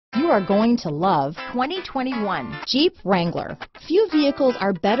are going to love 2021 Jeep Wrangler. Few vehicles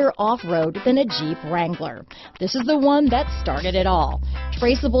are better off-road than a Jeep Wrangler. This is the one that started it all.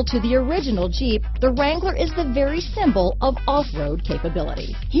 Traceable to the original Jeep, the Wrangler is the very symbol of off-road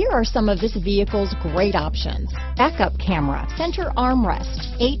capability. Here are some of this vehicle's great options: backup camera, center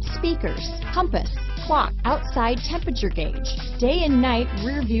armrest, 8 speakers, compass, clock, outside temperature gauge, day and night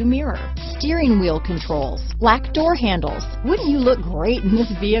rear view mirror, steering wheel controls, black door handles. Wouldn't you look great in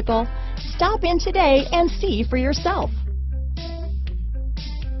this vehicle? Stop in today and see for yourself.